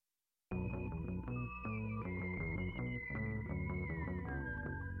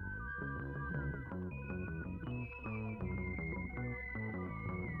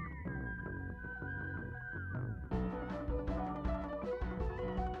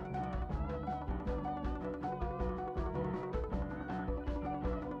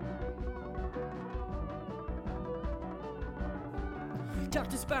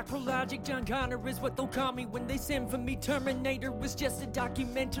Dr. Spiral Logic, John Connor is what they'll call me when they send for me. Terminator was just a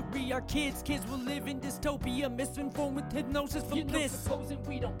documentary. Our kids will live in dystopia, misinformed with hypnosis from bliss. Supposing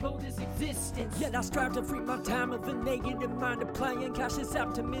we don't know this existence. Yet I strive to free my time of the negative mind, applying cautious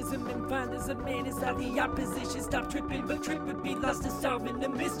optimism and find there's a man inside the opposition. Stop tripping, but trip would be lost to solving the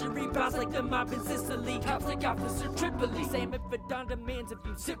mystery. Boss like the mob in Sicily, cops like Officer Tripoli. Sam if it on demands if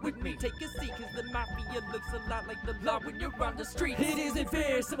you sit with me, take a seat, cause the mafia looks a lot like the law when you're on the street. It isn't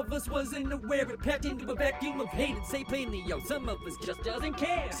fair, some of us wasn't aware, it packed into a vacuum of hate and say plainly, yo, some of us just doesn't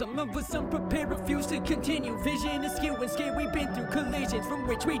care. Some of us unprepared, refuse to continue. Vision is skill and scare, we've been through collisions from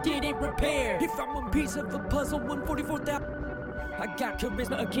which we didn't repair. If I'm one piece of the puzzle, 144,000. I got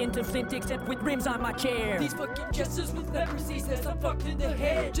charisma akin to Flint, except with rims on my chair. These fucking jesters with leprosy says I'm fucked in the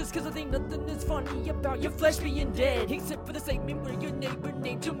head, just cause I think nothing is funny about your flesh being dead. Except for the segment where your neighbor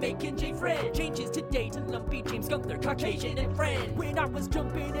named Jamaican J. Fred changes today to Lumpy James Gunther, Caucasian and friend. When I was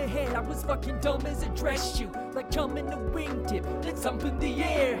jumping ahead, I was fucking dumb as a dress shoe, like chumming a wingtip, let's up in the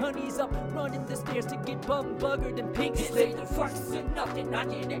air. Honey's up running the stairs to get bum buggered and pink. They the fucks are nothing, I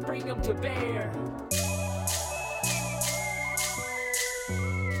didn't bring them to bear.